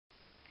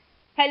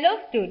Hello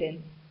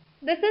students,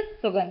 this is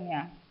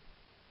Suganya.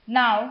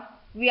 Now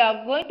we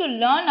are going to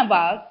learn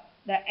about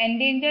the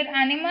endangered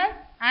animals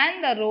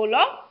and the role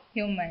of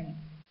humans.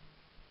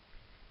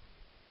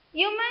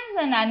 Humans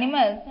and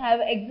animals have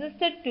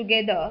existed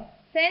together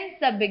since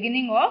the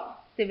beginning of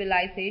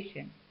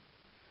civilization.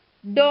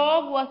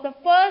 Dog was the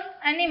first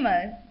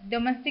animal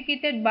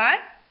domesticated by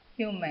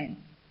humans.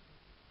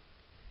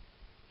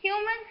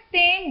 Humans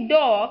tamed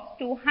dogs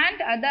to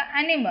hunt other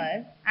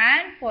animals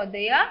and for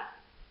their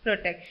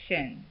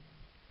protection.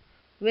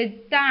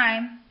 With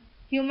time,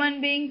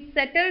 human beings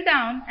settled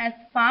down as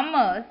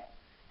farmers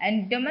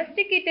and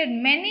domesticated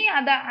many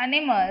other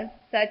animals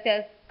such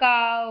as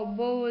cow,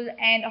 bull,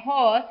 and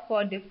horse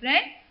for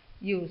different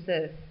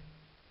uses.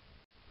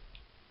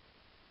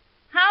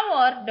 How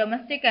are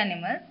domestic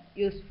animals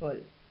useful?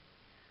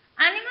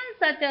 Animals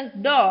such as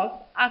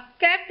dogs are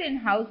kept in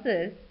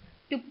houses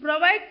to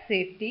provide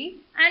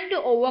safety and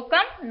to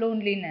overcome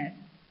loneliness.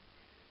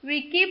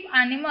 We keep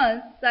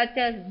animals such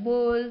as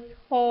bulls,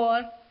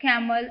 horse,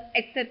 camel,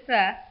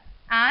 etc.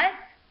 as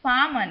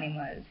farm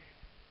animals.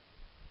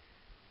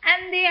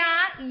 And they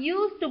are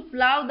used to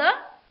plow the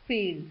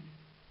fields.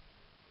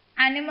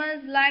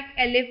 Animals like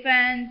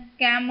elephants,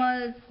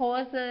 camels,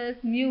 horses,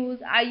 mules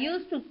are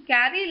used to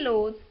carry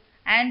loads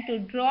and to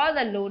draw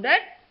the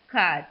loaded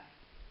carts.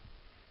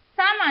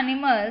 Some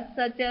animals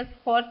such as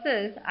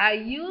horses are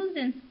used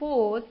in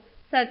sports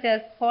such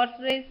as horse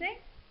racing,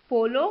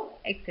 polo,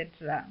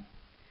 etc.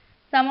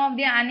 Some of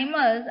the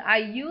animals are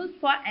used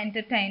for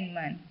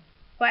entertainment.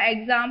 For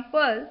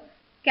example,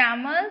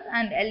 camels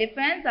and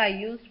elephants are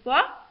used for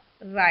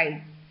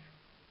rides.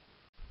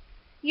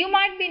 You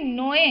might be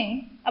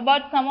knowing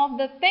about some of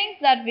the things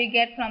that we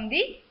get from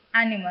the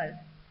animals.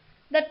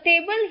 The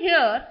table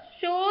here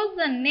shows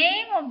the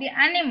name of the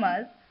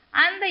animals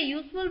and the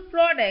useful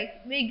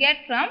products we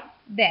get from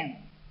them.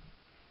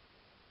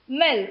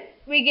 Milk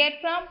we get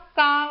from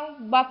cow,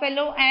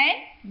 buffalo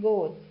and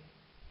goats.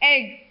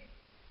 Eggs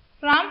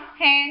from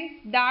hens,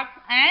 ducks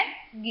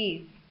and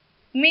geese.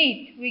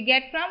 Meat we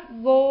get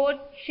from goat,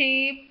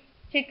 sheep,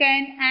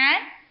 chicken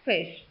and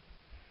fish.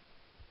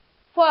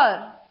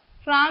 Fur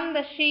from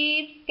the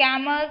sheep,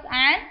 camels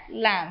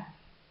and lambs.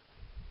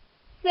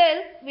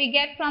 Silk we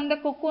get from the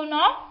cocoon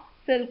of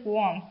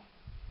silkworms.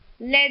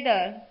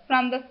 Leather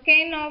from the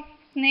skin of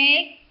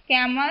snakes,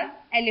 camels,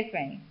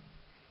 elephants.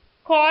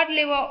 Cod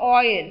liver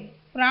oil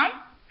from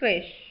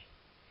fish.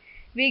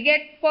 We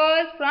get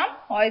pearls from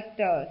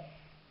oysters.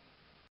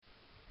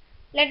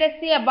 Let us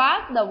see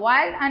about the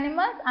wild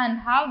animals and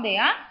how they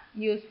are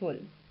useful.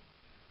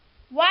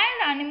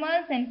 Wild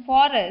animals in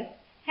forests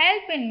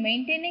help in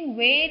maintaining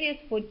various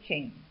food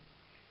chains,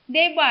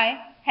 thereby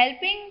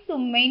helping to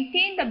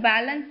maintain the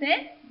balance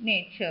in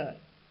nature.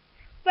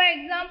 For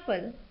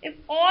example, if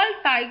all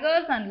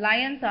tigers and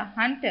lions are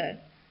hunted,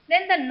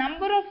 then the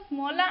number of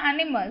smaller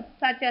animals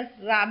such as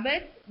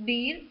rabbits,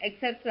 deer,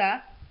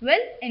 etc.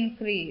 will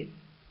increase.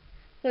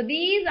 So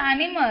these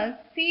animals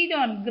feed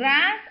on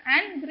grass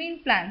and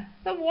green plants.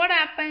 So what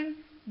happens?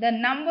 The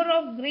number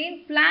of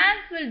green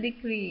plants will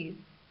decrease,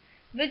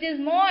 which is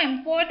more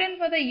important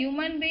for the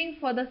human being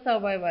for the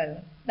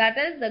survival. That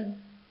is, the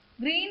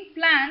green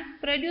plants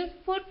produce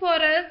food for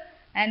us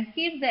and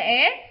keep the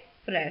air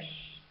fresh.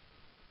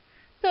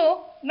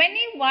 So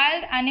many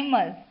wild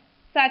animals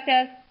such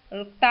as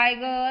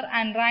tiger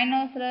and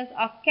rhinoceros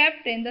are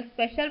kept in the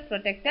special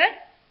protected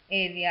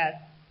areas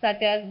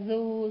such as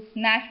zoos,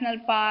 national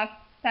parks,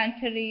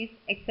 sanctuaries,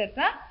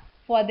 etc.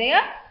 for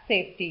their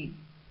safety.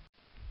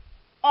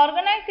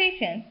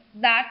 Organizations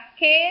that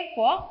care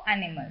for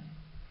animals.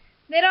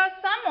 There are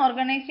some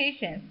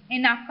organizations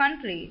in our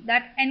country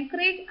that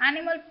encourage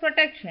animal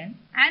protection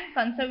and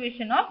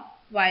conservation of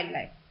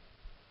wildlife.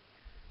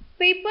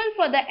 People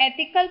for the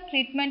Ethical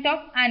Treatment of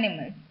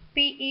Animals,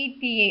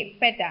 PETA,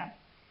 PETA.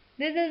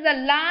 This is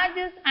the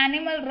largest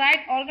animal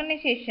rights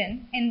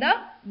organization in the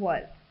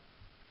world.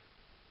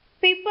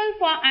 People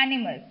for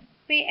Animals,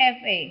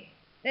 PFA.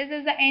 This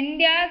is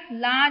India's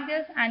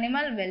largest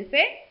animal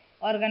welfare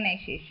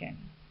organization.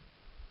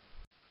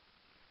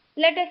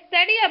 Let us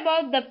study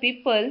about the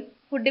people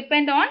who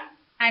depend on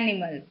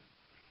animals.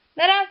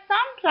 There are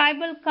some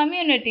tribal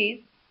communities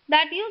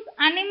that use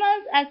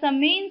animals as a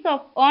means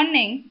of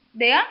earning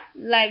their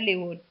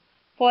livelihood.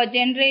 For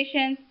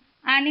generations,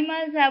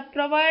 animals have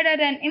provided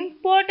an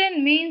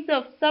important means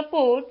of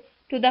support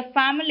to the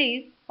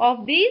families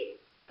of these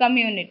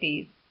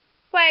communities.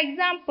 For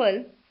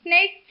example,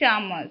 snake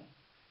charmers.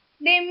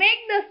 They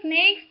make the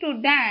snakes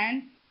to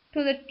dance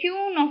to the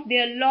tune of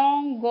their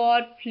long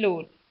gourd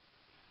flute.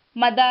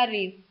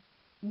 Madaris.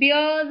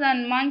 Bears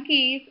and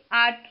monkeys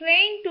are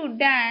trained to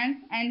dance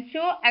and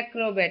show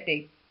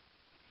acrobatics.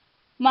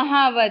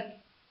 Mahavats.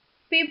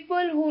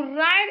 People who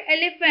ride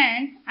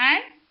elephants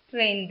and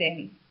train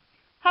them.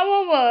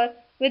 However,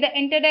 with the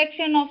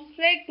introduction of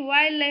strict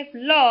wildlife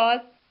laws,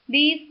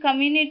 these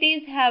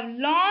communities have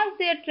lost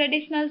their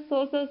traditional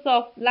sources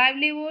of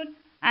livelihood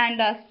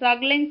and are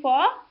struggling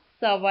for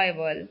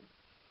survival.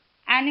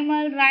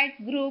 Animal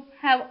rights groups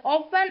have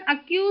often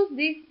accused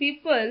these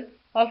people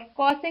of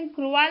causing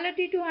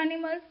cruelty to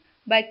animals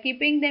by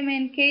keeping them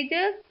in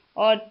cages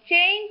or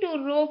chained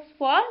to ropes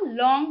for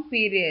long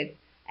periods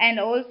and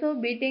also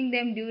beating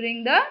them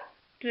during the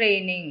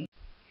training.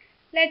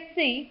 Let's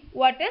see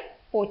what is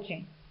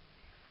poaching.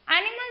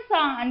 Animals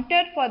are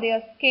hunted for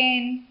their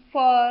skin,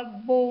 fur,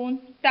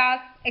 bones,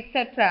 tusks,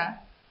 etc.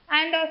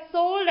 and are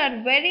sold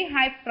at very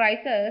high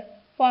prices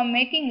for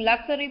making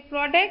luxury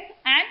products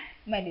and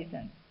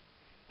medicines.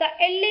 The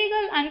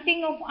illegal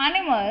hunting of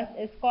animals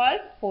is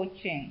called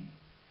poaching,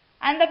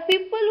 and the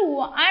people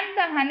who hunt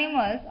the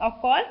animals are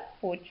called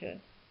poachers.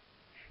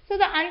 So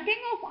the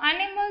hunting of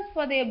animals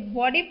for their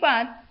body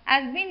parts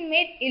has been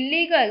made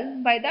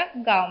illegal by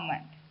the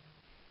government.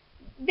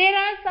 There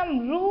are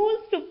some rules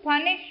to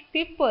punish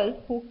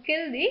people who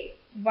kill the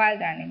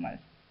wild animals.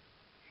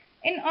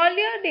 In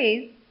earlier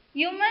days,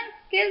 humans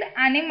killed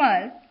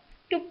animals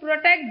to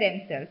protect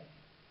themselves.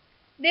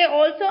 They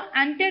also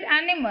hunted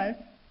animals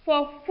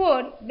for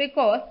food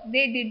because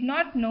they did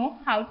not know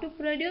how to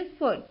produce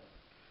food.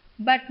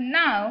 But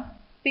now,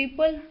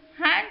 people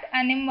hunt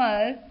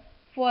animals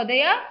for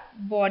their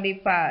body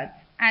parts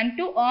and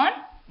to earn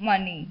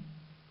money.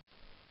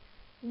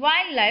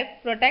 Wildlife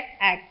Protect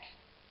Act.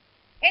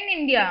 In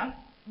India,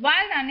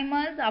 wild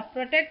animals are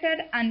protected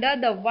under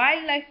the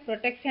Wildlife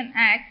Protection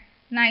Act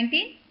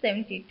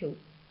 1972.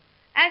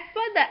 As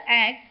per the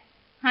Act,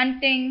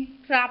 hunting,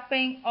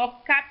 trapping or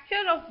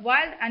capture of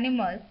wild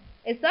animals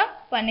is a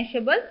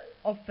punishable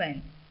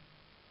offence.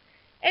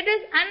 It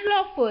is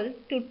unlawful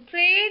to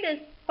trade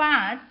its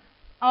parts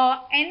or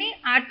any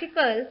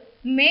article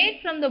made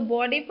from the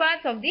body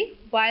parts of the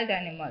wild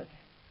animals.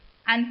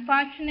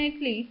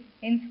 Unfortunately,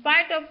 in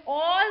spite of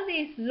all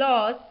these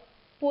laws,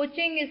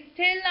 poaching is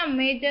still a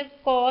major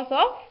cause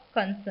of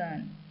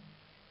concern.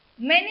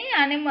 Many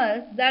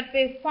animals that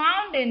were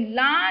found in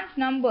large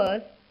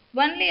numbers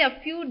only a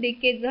few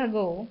decades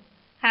ago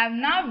have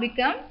now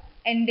become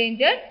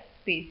endangered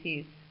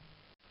species.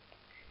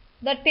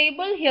 The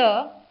table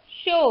here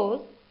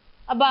shows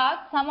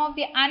about some of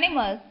the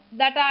animals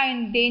that are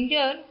in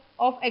danger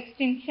of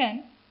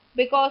extinction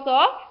because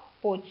of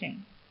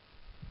poaching.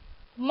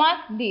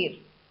 Musk deer,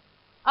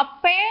 a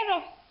pair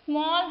of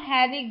small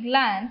hairy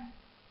glands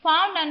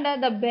found under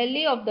the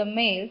belly of the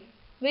males,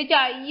 which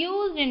are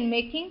used in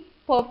making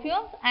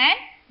perfumes and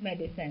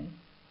medicines.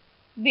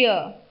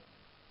 Bear,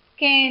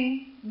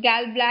 skin,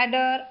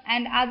 gallbladder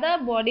and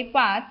other body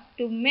parts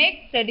to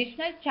make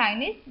traditional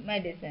Chinese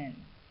medicine.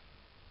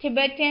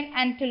 Tibetan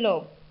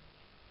antelope.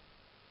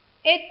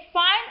 Its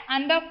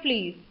fine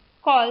underfleece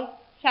called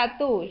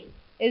shatush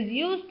is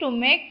used to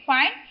make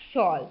fine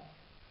shawls.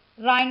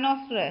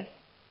 Rhinoceros.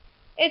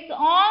 Its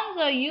horns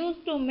are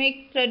used to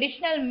make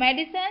traditional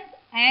medicines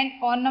and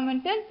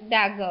ornamental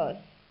daggers.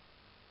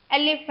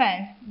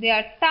 Elephants.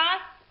 Their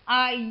tusks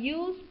are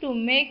used to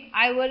make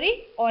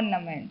ivory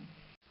ornaments.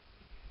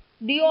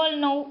 Do you all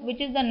know which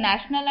is the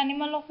national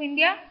animal of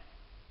India?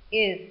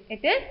 It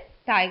is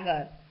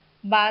tiger.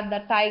 But the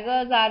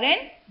tigers are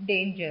in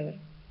danger.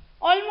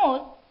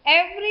 Almost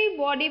every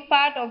body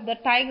part of the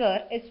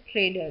tiger is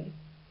traded,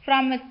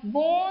 from its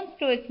bones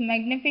to its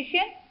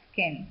magnificent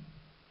skin.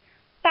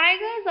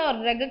 Tigers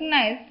are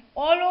recognized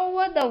all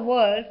over the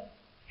world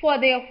for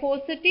their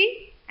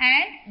ferocity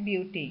and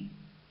beauty.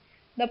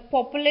 The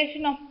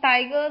population of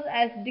tigers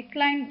has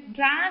declined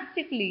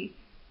drastically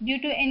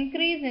due to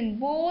increase in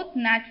both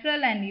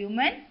natural and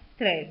human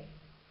threats.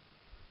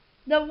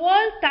 The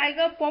world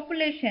tiger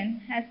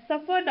population has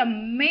suffered a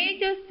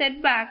major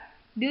setback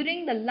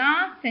during the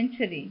last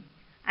century,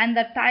 and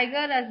the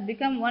tiger has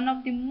become one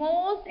of the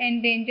most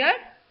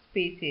endangered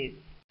species.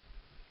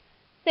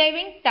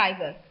 Saving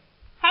tigers.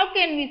 How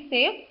can we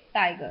save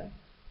tigers?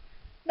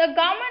 The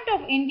government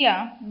of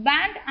India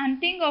banned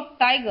hunting of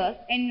tigers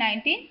in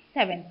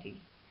 1970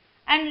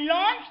 and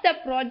launched the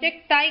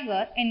Project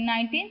Tiger in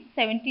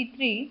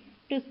 1973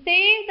 to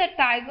save the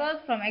tigers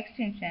from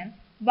extinction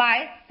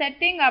by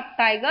setting up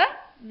tiger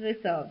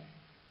reserves.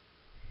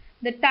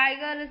 The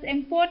tiger is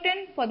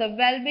important for the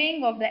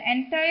well-being of the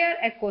entire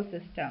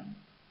ecosystem.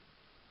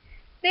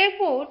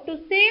 Therefore, to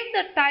save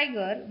the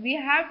tiger, we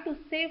have to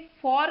save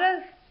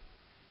forests,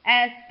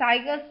 as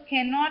tigers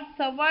cannot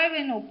survive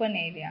in open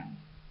area.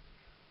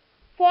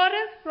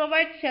 Forests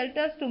provide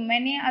shelters to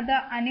many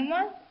other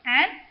animals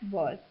and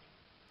birds.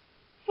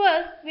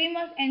 First, we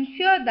must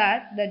ensure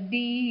that the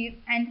deer,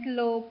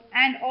 antelope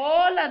and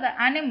all other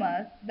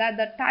animals that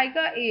the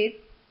tiger eats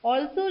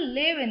also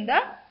live in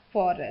the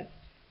forest.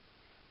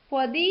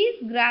 For these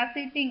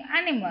grass-eating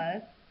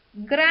animals,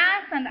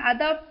 grass and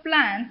other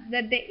plants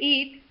that they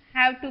eat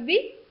have to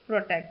be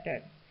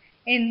protected.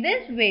 In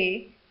this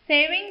way,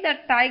 saving the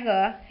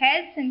tiger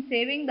helps in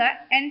saving the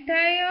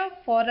entire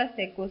forest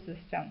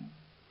ecosystem.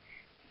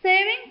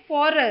 Saving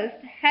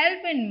forests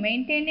helps in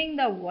maintaining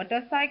the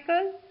water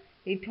cycle.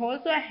 It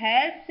also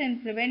helps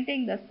in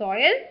preventing the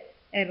soil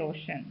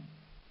erosion.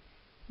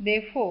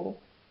 Therefore,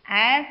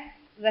 as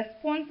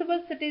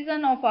responsible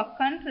citizens of our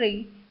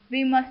country,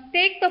 we must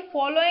take the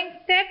following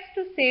steps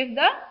to save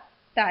the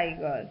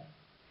tigers.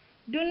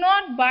 Do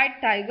not buy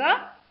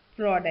tiger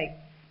products.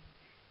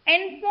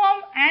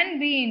 Inform and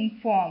be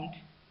informed.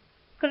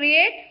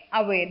 Create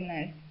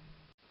awareness.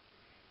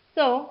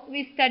 So,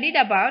 we studied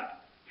about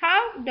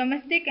how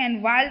domestic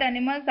and wild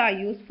animals are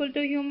useful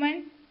to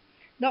humans,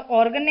 the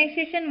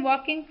organization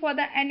working for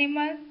the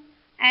animals,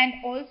 and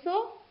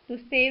also to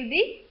save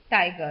the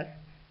tigers.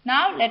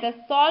 Now, let us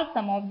solve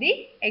some of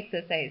the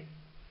exercise.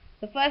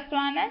 The first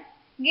one is,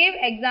 give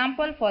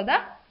example for the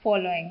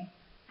following: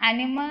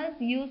 animals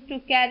used to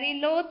carry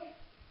loads,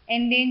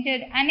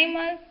 endangered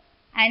animals,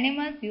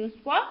 animals used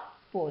for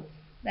sports.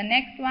 The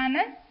next one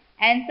is,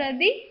 answer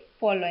the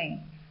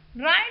following.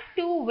 Write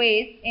 2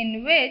 ways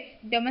in which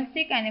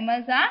domestic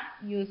animals are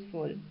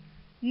useful.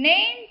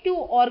 Name 2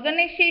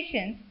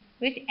 organizations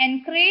which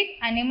encourage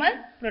animal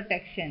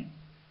protection.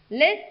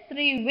 List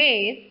 3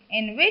 ways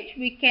in which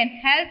we can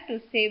help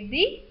to save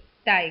the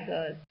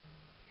tigers.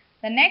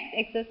 The next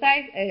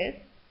exercise is,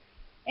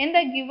 in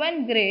the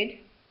given grid,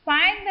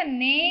 find the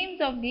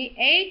names of the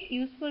 8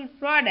 useful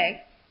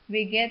products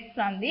we get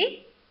from the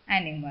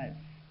animals.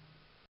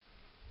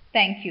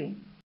 Thank you.